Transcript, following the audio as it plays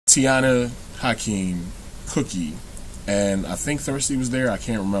Tiana, Hakeem, Cookie, and I think Thirsty was there, I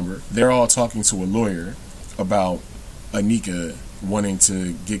can't remember. They're all talking to a lawyer about Anika wanting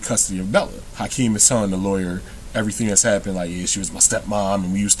to get custody of Bella. Hakeem is telling the lawyer everything that's happened, like, yeah, she was my stepmom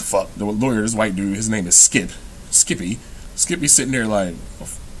and we used to fuck. The lawyer, this white dude, his name is Skippy. Skippy's sitting there like,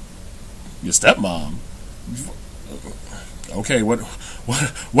 your stepmom? Okay,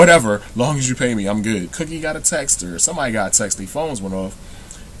 whatever, long as you pay me, I'm good. Cookie got a text, or somebody got a text, their phones went off,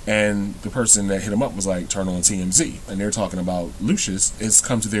 and the person that hit him up was like, turn on TMZ. And they're talking about Lucius. It's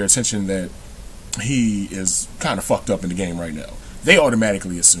come to their attention that he is kind of fucked up in the game right now. They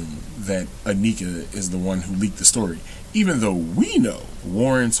automatically assume that Anika is the one who leaked the story, even though we know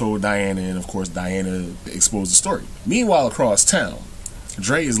Warren told Diana, and of course Diana exposed the story. Meanwhile, across town,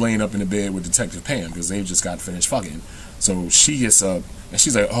 Dre is laying up in the bed with Detective Pam because they've just got finished fucking. So she gets up and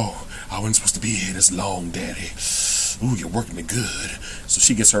she's like, oh, I wasn't supposed to be here this long, Daddy. Ooh, you're working me good. So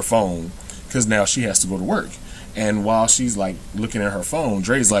she gets her phone because now she has to go to work. And while she's like looking at her phone,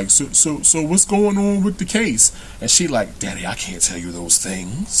 Dre's like, so what's going on with the case? And she like, Daddy, I can't tell you those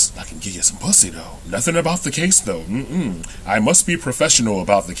things. I can give you some pussy though. Nothing about the case though. I must be professional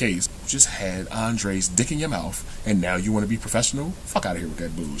about the case. Just had Andre's dick in your mouth, and now you want to be professional? Fuck out of here with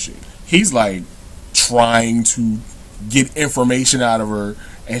that bullshit. He's like trying to get information out of her,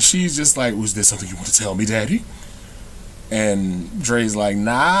 and she's just like, was there something you want to tell me, Daddy? And Dre's like,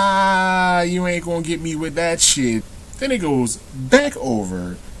 nah, you ain't gonna get me with that shit. Then it goes back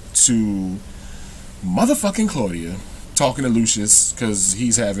over to motherfucking Claudia talking to Lucius because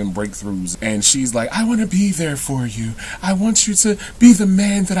he's having breakthroughs. And she's like, I want to be there for you. I want you to be the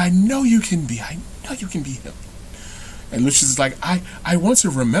man that I know you can be. I know you can be him. And Lucius is like, I want to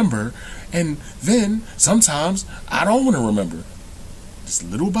remember. And then sometimes I don't want to remember. Just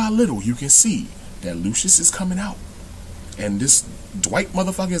little by little, you can see that Lucius is coming out. And this Dwight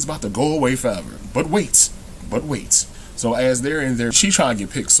motherfucker is about to go away forever. But wait. So as they're in there, she trying to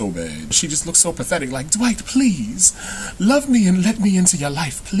get picked so bad. She just looks so pathetic, like, Dwight, please, love me and let me into your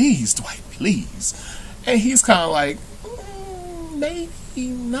life. Please, Dwight, please. And he's kind of like, maybe,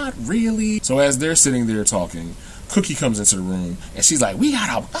 not really. So as they're sitting there talking, Cookie comes into the room, and she's like, we got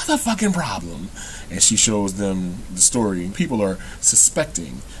a motherfucking problem. And she shows them the story. People are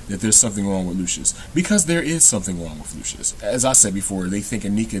suspecting that there's something wrong with Lucius, because there is something wrong with Lucius. As I said before, they think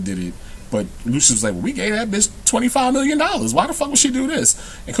Anika did it, but Lucius was like, well, we gave that bitch $25 million. Why the fuck would she do this?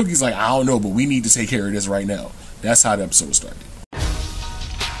 And Cookie's like, I don't know, but we need to take care of this right now. That's how the episode started.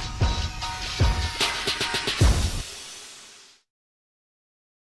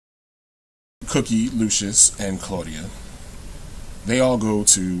 Cookie, Lucius, and Claudia, they all go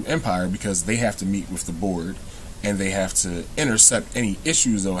to Empire because they have to meet with the board and they have to intercept any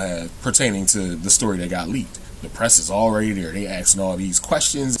issues they'll have pertaining to the story that got leaked. The press is already there. They asking all these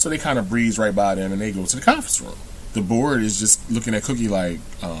questions, so they kind of breeze right by them and they go to the conference room. The board is just looking at Cookie like,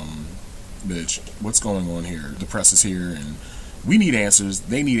 bitch, what's going on here? The press is here and we need answers,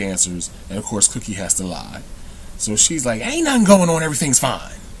 they need answers, and of course Cookie has to lie. So she's like, ain't nothing going on, everything's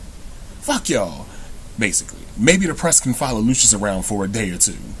fine. Fuck y'all, basically. Maybe the press can follow Lucius around for a day or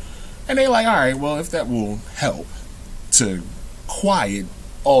two. And they like, alright, well, if that will help to quiet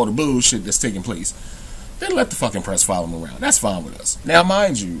all the bullshit that's taking place, then let the fucking press follow him around. That's fine with us. Now,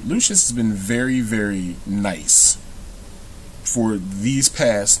 mind you, Lucius has been very, very nice for these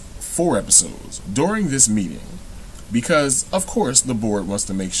past 4 episodes during this meeting. Because, of course, the board wants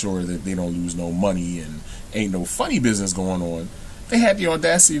to make sure that they don't lose no money and ain't no funny business going on. They had the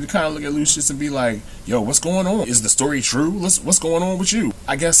audacity to kind of look at Lucius and be like, yo, what's going on? Is the story true? What's going on with you?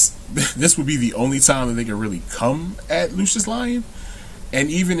 I guess this would be the only time that they could really come at Lucius lying. And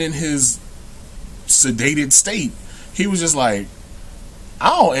even in his sedated state, he was just like, I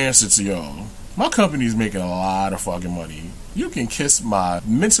don't answer to y'all. My company's making a lot of fucking money. You can kiss my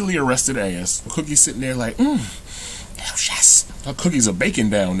mentally arrested ass. Cookie's sitting there like, Lucius. Her cookies are baking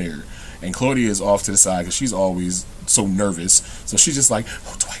down there. And Claudia is off to the side because she's always so nervous. So she's just like,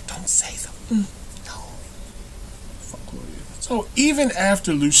 oh, Dwight, don't say them. No. Fuck Claudia. So even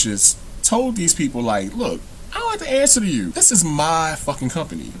after Lucius told these people, like, look, I don't have to answer to you. This is my fucking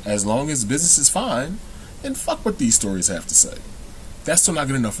company. As long as business is fine, then fuck what these stories have to say. That's still not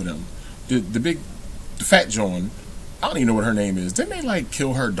good enough for them. The fat Joan, I don't even know what her name is. Didn't they, like,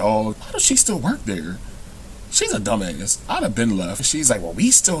 kill her dog? Why does she still work there? She's a dumbass. I'd have been left. She's like, well,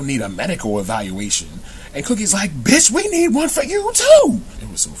 we still need a medical evaluation. And Cookie's like, bitch, we need one for you too. It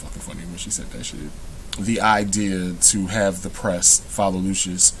was so fucking funny when she said that shit. The idea to have the press follow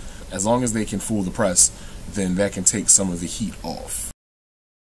Lucius, as long as they can fool the press, then that can take some of the heat off.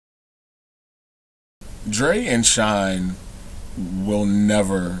 Dre and Shine will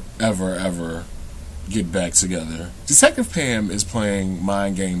never, ever, ever get back together. Detective Pam is playing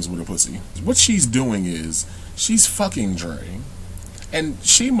mind games with a pussy. What she's doing is she's fucking Dre, and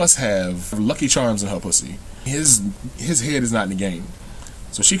she must have Lucky Charms in her pussy. His head is not in the game.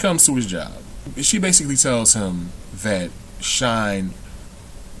 So she comes to his job. She basically tells him that Shine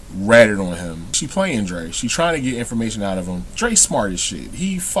ratted on him. She playing Dre. She trying to get information out of him. Dre's smart as shit.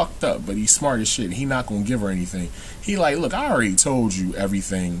 He fucked up, but he's smart as shit. He not gonna give her anything. He like, look, I already told you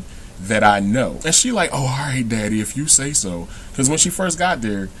everything that I know. And she like, oh, alright, daddy, if you say so. Because when she first got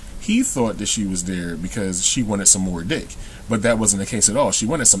there, he thought that she was there because she wanted some more dick. But that wasn't the case at all. She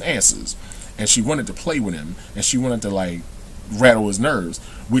wanted some answers. And she wanted to play with him. And she wanted to, like, rattle his nerves,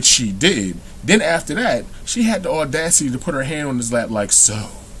 which she did. Then after that, she had the audacity to put her hand on his lap like, so,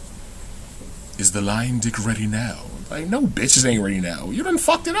 is the lion dick ready now? Like, no, bitches ain't ready now. You done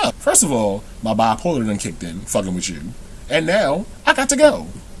fucked it up. First of all, my bipolar done kicked in, fucking with you. And now, I got to go.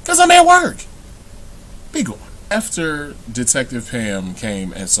 Because I'm at work. Be gone. After Detective Pam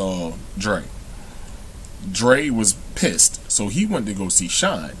came and saw Dre was pissed, so he went to go see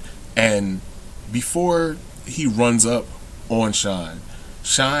Shine. And before he runs up on Shine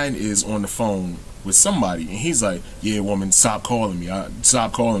is on the phone with somebody, and he's like, yeah, woman, stop calling me.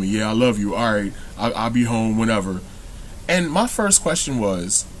 Yeah, I love you. Alright, I'll be home whenever. And my first question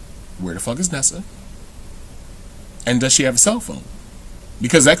was, where the fuck is Nessa? And does she have a cell phone?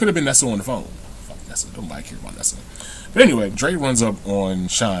 Because that could have been Nessa on the phone. Fuck Nessa, nobody care about Nessa. But anyway, Dre runs up on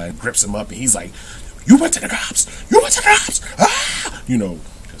Shine, grips him up, and he's like, you went to the cops! Ah! You know,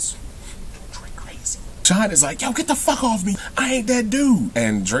 because Dre crazy. Shine is like, yo, get the fuck off me! I ain't that dude!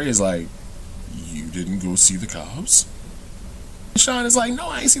 And Dre is like, you didn't go see the cops? Shine is like, no,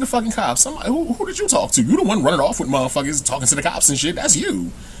 I ain't see the fucking cops. I'm like, who did you talk to? You the one running off with motherfuckers talking to the cops and shit. That's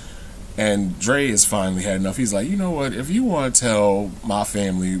you. And Dre has finally had enough. He's like, you know what? If you want to tell my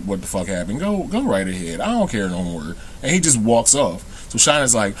family what the fuck happened, go right ahead. I don't care no more. And he just walks off. So Shine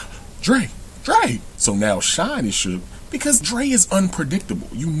is like, Dre. So now Shine is shook because Dre is unpredictable.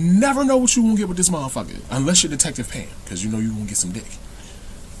 You never know what you gonna get with this motherfucker unless you're Detective Pam, because you know you gonna get some dick.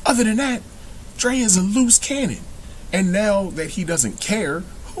 Other than that, Dre is a loose cannon. And now that he doesn't care,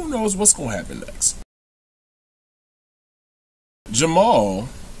 who knows what's gonna happen next. Jamal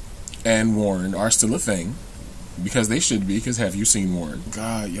and Warren are still a thing, because they should be, because have you seen Warren?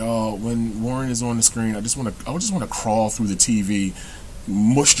 God, y'all, when Warren is on the screen, I just want to crawl through the TV,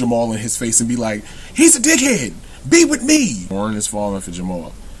 mush Jamal in his face and be like, he's a dickhead, be with me. Warren is falling for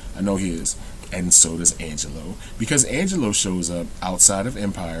Jamal. I know he is. And so does Angelo, because Angelo shows up outside of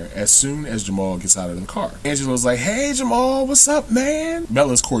Empire as soon as Jamal gets out of the car. Angelo's like, hey Jamal, what's up, man?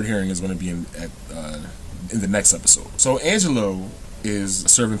 Bella's court hearing is going to be in the next episode. So Angelo is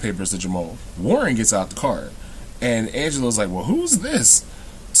serving papers to Jamal. Warren gets out the car, and Angelo's like, well, who's this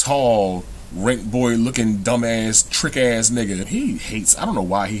tall, rent boy looking dumbass, trick ass nigga? He hates, I don't know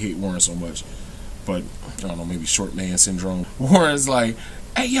why he hates Warren so much, but I don't know, maybe short man syndrome. Warren's like,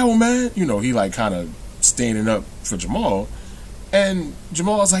 hey yo man, you know, he like kind of standing up for Jamal, and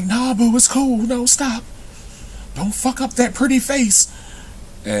Jamal's like, nah boo, it's cool, no, stop, don't fuck up that pretty face.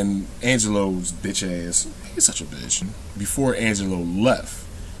 And Angelo's bitch ass, he's such a bitch. Before Angelo left,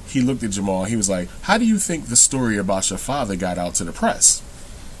 he looked at Jamal, he was like, how do you think the story about your father got out to the press?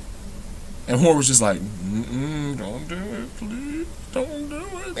 And Warren was just like, don't do it, please, don't do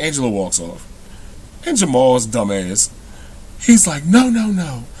it. Angelo walks off, and Jamal's dumbass, he's like,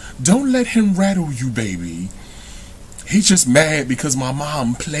 no, don't let him rattle you, baby. He's just mad because my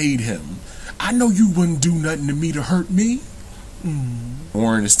mom played him. I know you wouldn't do nothing to me to hurt me.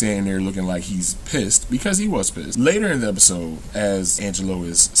 Warren is standing there looking like he's pissed, because he was pissed. Later in the episode, as Angelo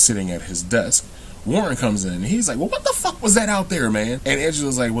is sitting at his desk, Warren comes in and he's like, well, what the fuck was that out there, man? And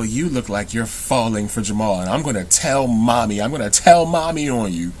Angelo's like, well, you look like you're falling for Jamal, and I'm gonna tell mommy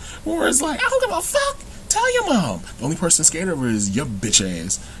on you. Warren's like, I don't give a fuck. Tell your mom. The only person scared of her is your bitch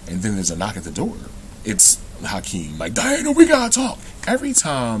ass. And then there's a knock at the door. It's Hakeem. Like, Diana, we gotta talk. Every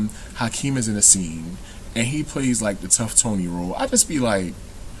time Hakeem is in a scene and he plays like the tough Tony role, I just be like,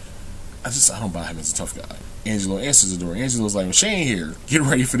 I don't buy him as a tough guy. Angelo answers the door. Angelo's like, well, she ain't here. Get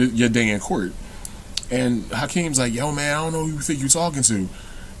ready for your day in court. And Hakeem's like, yo man, I don't know who you think you're talking to.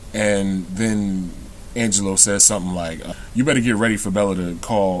 And then Angelo says something like, you better get ready for Bella to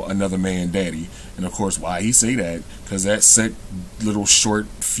call another man daddy. And of course, why he say that? Because that set little short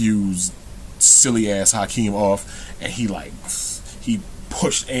fuse silly ass Hakeem off, and he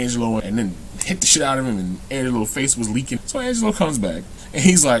pushed Angelo and then hit the shit out of him, and Angelo's face was leaking. So Angelo comes back and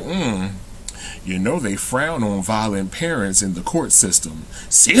he's like, you know they frown on violent parents in the court system.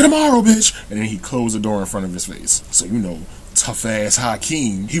 See you tomorrow, bitch. And then he closed the door in front of his face. So you know tough ass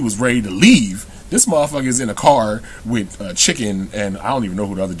Hakeem, he was ready to leave. This motherfucker's in a car with Chicken, and I don't even know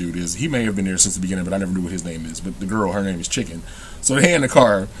who the other dude is. He may have been there since the beginning, but I never knew what his name is. But the girl, her name is Chicken. So they in the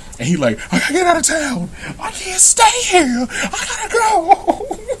car, and he like, I gotta get out of town. I can't stay here. I gotta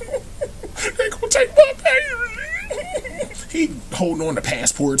go. They gonna take my baby. He holding on to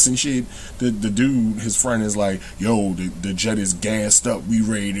passports and shit. The dude, his friend, is like, yo, the jet is gassed up. We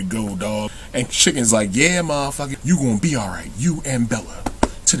ready to go, dog. And Chicken's like, yeah, motherfucker, you gonna be alright. You and Bella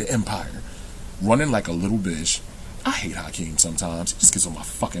to the Empire. Running like a little bitch. I hate Hakeem sometimes. He just gets on my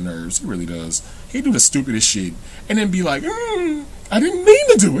fucking nerves. He really does. He do the stupidest shit and then be like, I didn't mean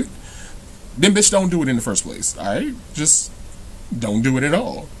to do it. Then bitch, don't do it in the first place. Alright? Just don't do it at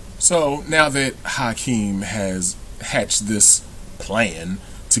all. So now that Hakeem has hatched this plan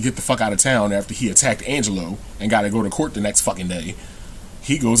to get the fuck out of town after he attacked Angelo and got to go to court the next fucking day,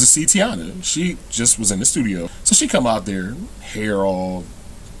 he goes to see Tiana. She just was in the studio. So she come out there, hair all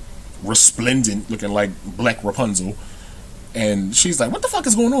resplendent, looking like Black Rapunzel, and she's like, what the fuck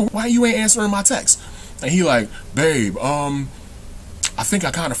is going on? Why you ain't answering my text? And he like, babe, I think I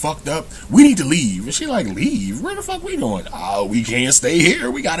kind of fucked up. We need to leave. And she like, leave? Where the fuck we going? Oh, we can't stay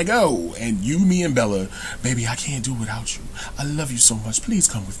here. We gotta go. And you, me, and Bella, baby, I can't do without you. I love you so much. Please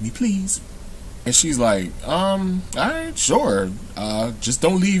come with me, please. And she's like, alright, sure. Just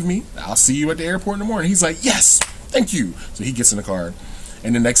don't leave me. I'll see you at the airport in the morning. He's like, yes, thank you. So he gets in the car.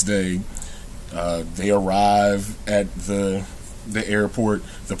 And the next day, they arrive at the airport.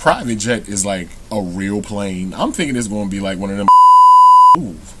 The private jet is like a real plane. I'm thinking it's going to be like one of them.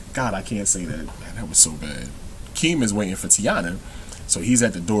 Ooh, God, I can't say that. Man, that was so bad. Keem is waiting for Tiana. So he's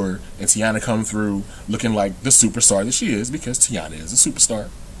at the door, and Tiana come through looking like the superstar that she is, because Tiana is a superstar.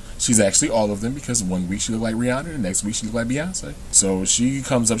 She's actually all of them, because one week she looked like Rihanna, the next week she looked like Beyonce. So she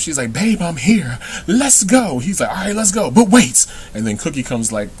comes up, she's like, babe, I'm here. Let's go. He's like, all right, let's go. But wait. And then Cookie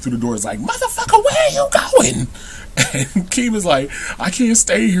comes like through the door, is like, motherfucker, where are you going? And Keem is like, I can't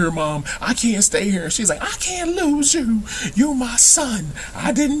stay here, Mom. I can't stay here. And she's like, I can't lose you. You're my son.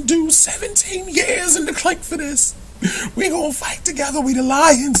 I didn't do 17 years in the clink for this. We gonna fight together. We the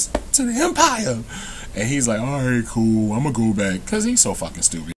lions to the Empire. And he's like, all right, cool. I'm gonna go back. Because he's so fucking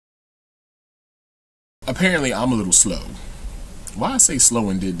stupid. Apparently, I'm a little slow. Why I say slow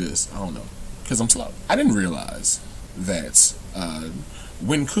and did this, I don't know. Because I'm slow. I didn't realize that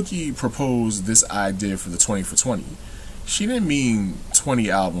when Cookie proposed this idea for the 20 for 20, she didn't mean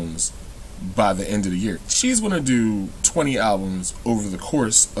 20 albums by the end of the year. She's going to do 20 albums over the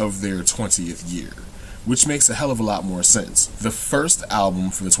course of their 20th year, which makes a hell of a lot more sense. The first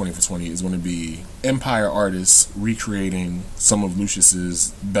album for the 20 for 20 is going to be Empire artists recreating some of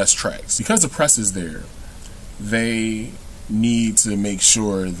Lucius's best tracks. Because the press is there, they need to make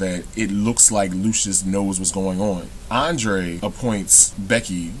sure that it looks like Lucius knows what's going on. Andre appoints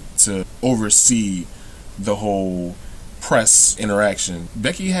Becky to oversee the whole press interaction.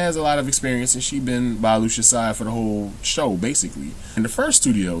 Becky has a lot of experience, and she's been by Lucius' side for the whole show, basically. In the first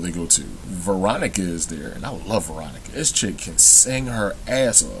studio they go to, Veronica is there, and I love Veronica. This chick can sing her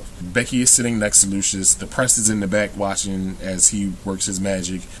ass off. Becky is sitting next to Lucius. The press is in the back watching as he works his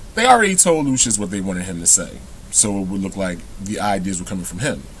magic. They already told Lucius what they wanted him to say, so it would look like the ideas were coming from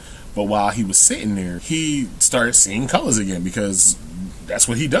him. But while he was sitting there, he started seeing colors again, because that's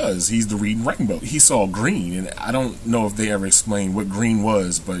what he does. He's the reading rainbow. He saw green, and I don't know if they ever explained what green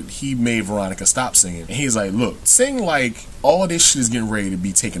was, but he made Veronica stop singing. And he's like, look, sing like all this shit is getting ready to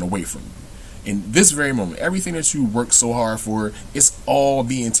be taken away from you. In this very moment, everything that you worked so hard for, it's all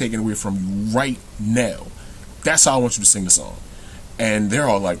being taken away from you right now. That's how I want you to sing the song. And they're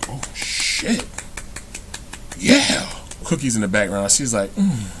all like, oh shit. Yeah. Cookie's in the background. She's like,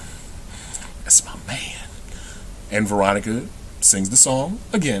 that's my man. And Veronica sings the song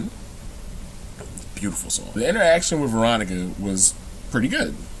again. Beautiful song. The interaction with Veronica was pretty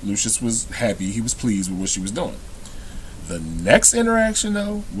good. Lucius was happy. He was pleased with what she was doing. The next interaction,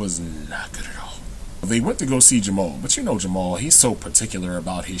 though, was not good at all. They went to go see Jamal, but you know Jamal, he's so particular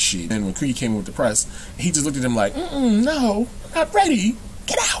about his shit. And when Cookie came in with the press, he just looked at him like, no, I'm not ready.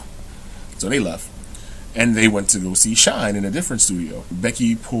 Get out. So they left. And they went to go see Shine in a different studio.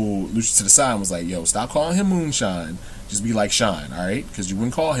 Becky pulled Lucius to the side and was like, yo, stop calling him Moonshine. Just be like Shine, alright? Because you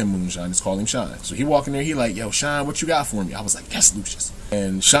wouldn't call him Moonshine, just call him Shine. So he walked in there, he like, yo, Shine, what you got for me? I was like, yes, Lucius.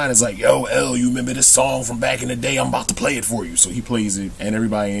 And Shine is like, yo, L, you remember this song from back in the day? I'm about to play it for you. So he plays it, and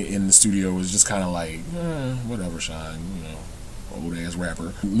everybody in the studio was just kind of like, whatever, Shine, you know, old ass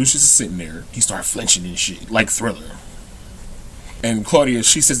rapper. Lucius is sitting there, he started flinching and shit, like Thriller. And Claudia,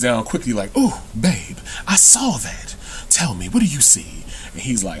 she sits down quickly like, ooh, babe, I saw that. Tell me, what do you see? And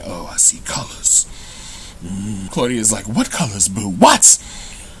he's like, oh, I see colors. Claudia's like, what colors, boo? What?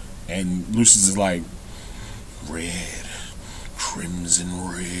 And Lucius is like, red, crimson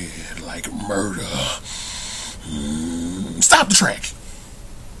red, like murder. Stop the track.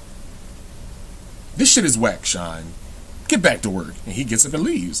 This shit is whack, Shine. Get back to work. And he gets up and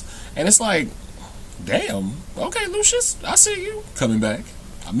leaves. And it's like, damn, okay, Lucius, I see you coming back.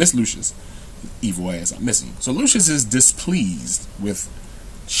 I miss Lucius. Evil ass, I miss him. So Lucius is displeased with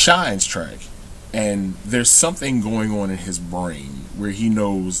Shine's track. And there's something going on in his brain where he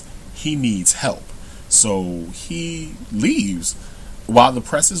knows he needs help. So he leaves while the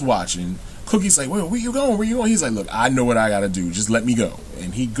press is watching. Cookie's like, where you going? Where you going? He's like, look, I know what I gotta do. Just let me go.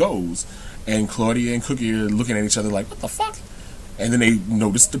 And he goes. And Claudia and Cookie are looking at each other like, what the fuck? And then they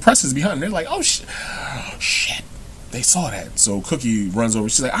notice the press is behind them. They're like, oh, shit. They saw that. So Cookie runs over.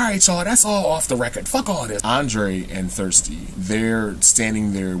 She's like, all right, y'all, that's all off the record. Fuck all this. Andre and Thirsty, they're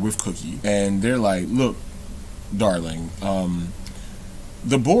standing there with Cookie. And they're like, look, darling,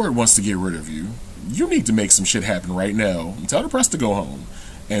 the board wants to get rid of you. You need to make some shit happen right now. Tell the press to go home.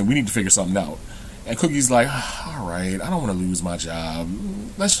 And we need to figure something out. And Cookie's like, all right, I don't want to lose my job.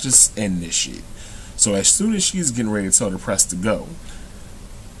 Let's just end this shit. So as soon as she's getting ready to tell the press to go,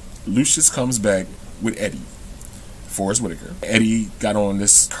 Lucius comes back with Eddie, Forrest Whitaker. Eddie got on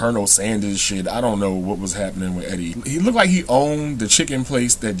this Colonel Sanders shit. I don't know what was happening with Eddie. He looked like he owned the chicken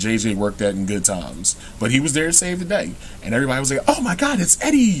place that JJ worked at in Good Times. But he was there to save the day. And everybody was like, oh my God, it's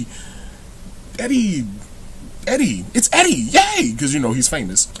Eddie. It's Eddie, yay! Because, you know, he's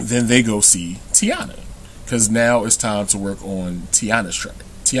famous. Then they go see Tiana, because now it's time to work on Tiana's track.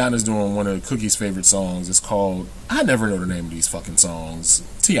 Tiana's doing one of Cookie's favorite songs. It's called, I never know the name of these fucking songs.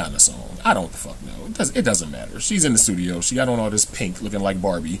 Tiana song. I don't fuck know. It doesn't matter. She's in the studio. She got on all this pink looking like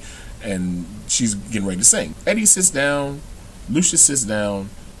Barbie, and she's getting ready to sing. Eddie sits down, Lucius sits down,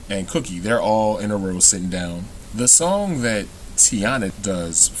 and Cookie, they're all in a row sitting down. The song that Tiana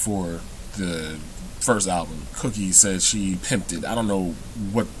does for the first album, Cookie said she pimped it. I don't know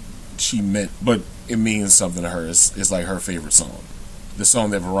what she meant, but it means something to her. It's like her favorite song. The song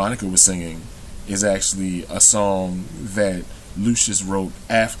that Veronica was singing is actually a song that Lucius wrote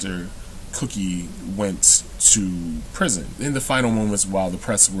after Cookie went to prison. In the final moments while the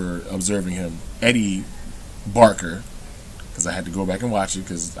press were observing him, Eddie Barker, because I had to go back and watch it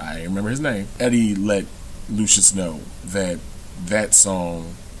because I remember his name, Eddie let Lucius know that that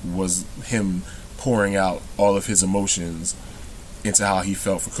song was him pouring out all of his emotions into how he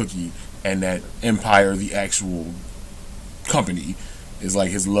felt for Cookie, and that Empire, the actual company, is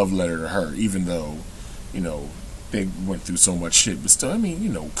like his love letter to her, even though, you know, they went through so much shit. But still, I mean, you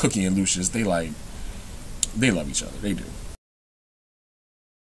know, Cookie and Lucius, they love each other. They do.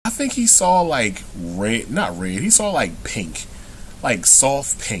 I think he saw like not red, he saw like pink, like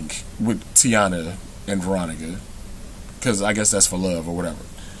soft pink with Tiana and Veronica, because I guess that's for love or whatever.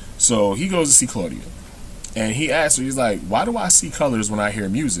 So he goes to see Claudia, and he asks her, he's like, why do I see colors when I hear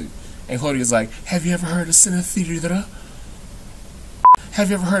music? And Claudia's like, have you ever heard of synesthesia? Have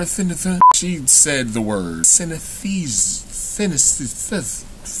you ever heard of synesthesia? She said the word synesthesia.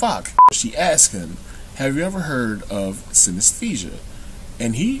 Fuck. She asked him, have you ever heard of synesthesia?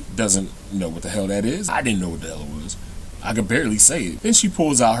 And he doesn't know what the hell that is. I didn't know what the hell it was. I could barely say it. Then she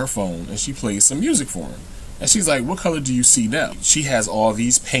pulls out her phone and she plays some music for him. And she's like, what color do you see now? She has all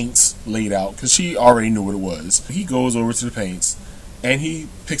these paints laid out because she already knew what it was. He goes over to the paints and he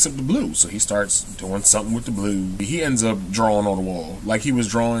picks up the blue. So he starts doing something with the blue. He ends up drawing on the wall like he was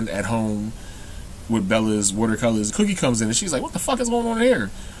drawing at home with Bella's watercolors. Cookie comes in and she's like, what the fuck is going on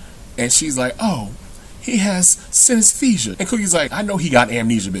here? And she's like, oh, he has synesthesia. And Cookie's like, I know he got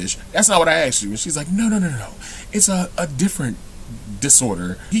amnesia, bitch. That's not what I asked you. And she's like, no. It's a different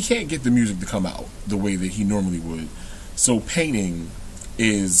disorder. He can't get the music to come out the way that he normally would. So painting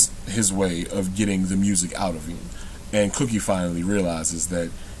is his way of getting the music out of him. And Cookie finally realizes that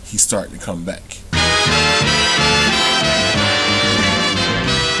he's starting to come back.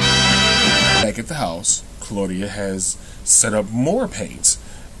 Back at the house, Claudia has set up more paints.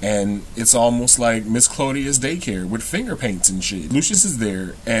 And it's almost like Miss Claudia's daycare with finger paints and shit. Lucius is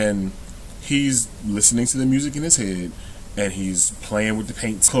there, and he's listening to the music in his head, and he's playing with the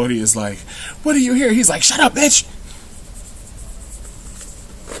paints. Claudia's like, what do you hear? He's like, shut up, bitch!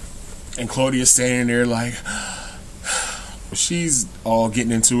 And Claudia's standing there like, she's all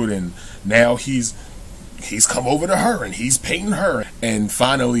getting into it, and now he's come over to her, and he's painting her. And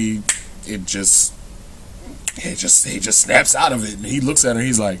finally, he just snaps out of it, and he looks at her,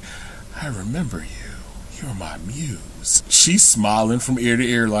 he's like, I remember you. You're my muse. She's smiling from ear to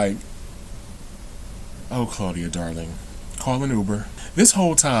ear like, oh, Claudia, darling, call an Uber. This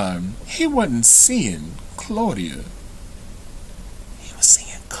whole time, he wasn't seeing Claudia. He was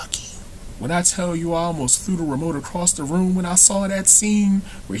seeing Cookie. When I tell you I almost threw the remote across the room when I saw that scene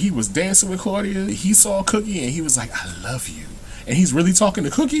where he was dancing with Claudia, he saw Cookie and he was like, I love you. And he's really talking to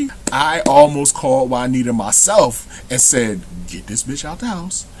Cookie. I almost called Juanita myself and said, get this bitch out the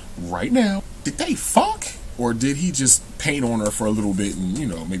house right now. Did they fuck? Or did he just paint on her for a little bit and, you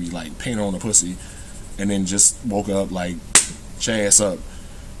know, maybe like paint on the pussy and then just woke up like, ass up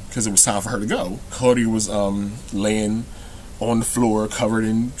because it was time for her to go. Claudia was laying on the floor covered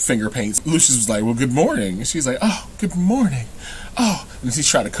in finger paints. Lucius was like, well, good morning. And she's like, oh, good morning. Oh, and he's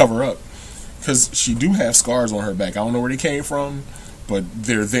trying to cover up because she do have scars on her back. I don't know where they came from, but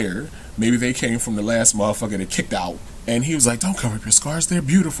they're there. Maybe they came from the last motherfucker that kicked out. And he was like, don't cover up your scars. They're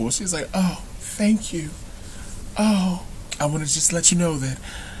beautiful. She's like, oh, thank you. Oh, I want to just let you know that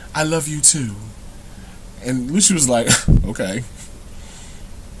I love you too. And Lucy was like, okay,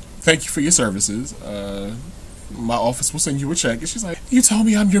 thank you for your services. My office will send you a check. And she's like, you told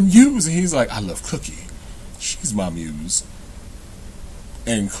me I'm your muse. And he's like, I love Cookie. She's my muse.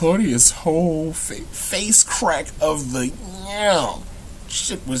 And Claudia's whole face crack of the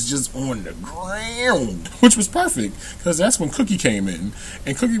shit was just on the ground, which was perfect because that's when Cookie came in.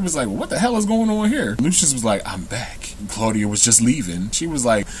 And Cookie was like, well, what the hell is going on here? Lucius was like, I'm back. Claudia was just leaving. She was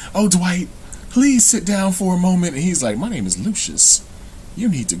like, oh, Dwight, please sit down for a moment. And he's like, my name is Lucius. You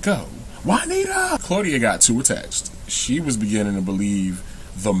need to go. Juanita! Claudia got too attached. She was beginning to believe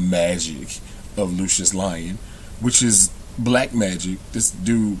the magic of Lucius lying, which is black magic. This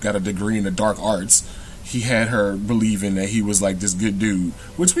dude got a degree in the dark arts. He had her believing that he was like this good dude,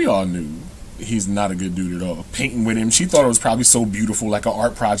 which we all knew he's not a good dude at all. Painting with him, she thought it was probably so beautiful, like an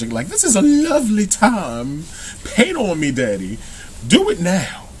art project. Like, this is a lovely time. Paint on me, daddy. Do it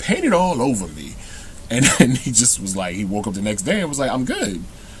now. Paint it all over me. And then he just was like, he woke up the next day and was like, I'm good.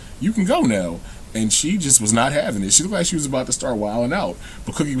 You can go now. And she just was not having it. She looked like she was about to start wilding out.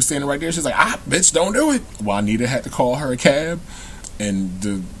 But Cookie was standing right there. She's like, bitch, don't do it. Juanita had to call her a cab. And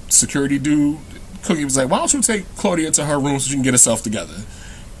the security dude, Cookie was like, why don't you take Claudia to her room so she can get herself together?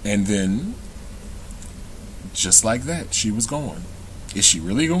 And then, just like that, she was gone. Is she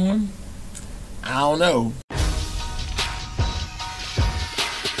really gone? I don't know.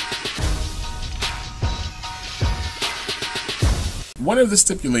 One of the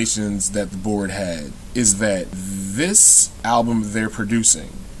stipulations that the board had is that this album they're producing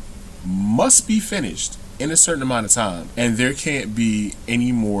must be finished in a certain amount of time, and there can't be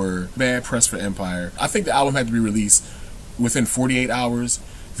any more bad press for Empire. I think the album had to be released within 48 hours.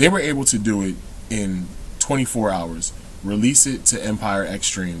 They were able to do it in 24 hours, release it to Empire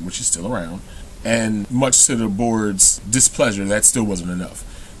Extreme, which is still around, and much to the board's displeasure, that still wasn't enough,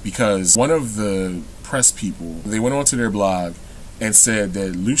 because one of the press people, they went onto their blog and said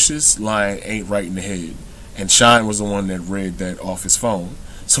that Lucius lying ain't right in the head, and Shine was the one that read that off his phone.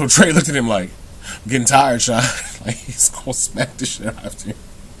 So Trey looked at him like, I'm getting tired, Shine. Like, he's gonna smack the shit out of you.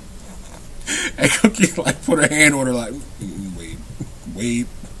 And Cookie like put her hand on her like, wait,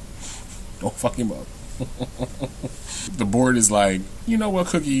 don't fuck him up. The board is like, you know what,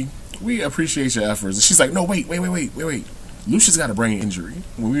 Cookie, we appreciate your efforts. And she's like, no, wait. Lucius got a brain injury.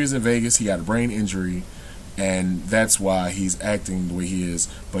 When we was in Vegas, he got a brain injury, and that's why he's acting the way he is.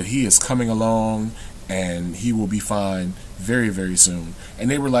 But he is coming along, and he will be fine very, very soon.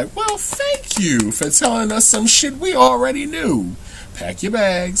 And they were like, well, thank you for telling us some shit we already knew. Pack your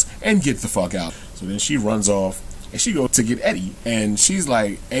bags and get the fuck out. So then she runs off, and she goes to get Eddie. And she's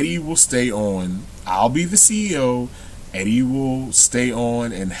like, Eddie will stay on. I'll be the CEO. Eddie will stay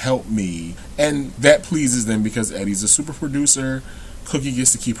on and help me. And that pleases them because Eddie's a super producer. Cookie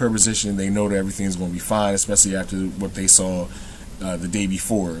gets to keep her position. They know that everything's going to be fine, especially after what they saw the day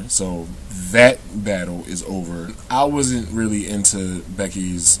before. So that battle is over. I wasn't really into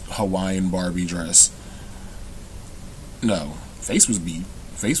Becky's Hawaiian Barbie dress. No. Face was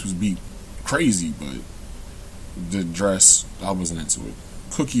beat crazy, but the dress, I wasn't into it.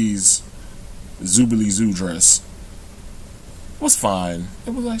 Cookie's Zoobly Zoo dress was fine.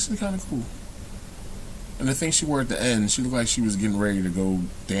 It was actually kind of cool. And the thing she wore at the end, she looked like she was getting ready to go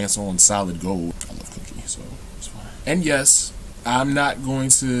dance on solid gold. I love Cookie, so it's fine. And yes, I'm not going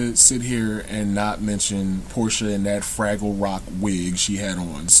to sit here and not mention Portia and that Fraggle Rock wig she had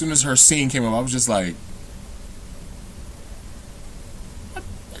on. As soon as her scene came up, I was just like, what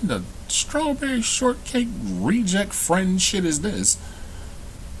in the strawberry shortcake reject friend shit is this?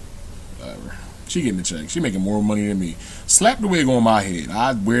 Whatever. She getting the check. She making more money than me. Slap the wig on my head.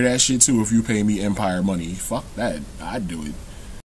 I'd wear that shit too if you pay me Empire money. Fuck that. I'd do it.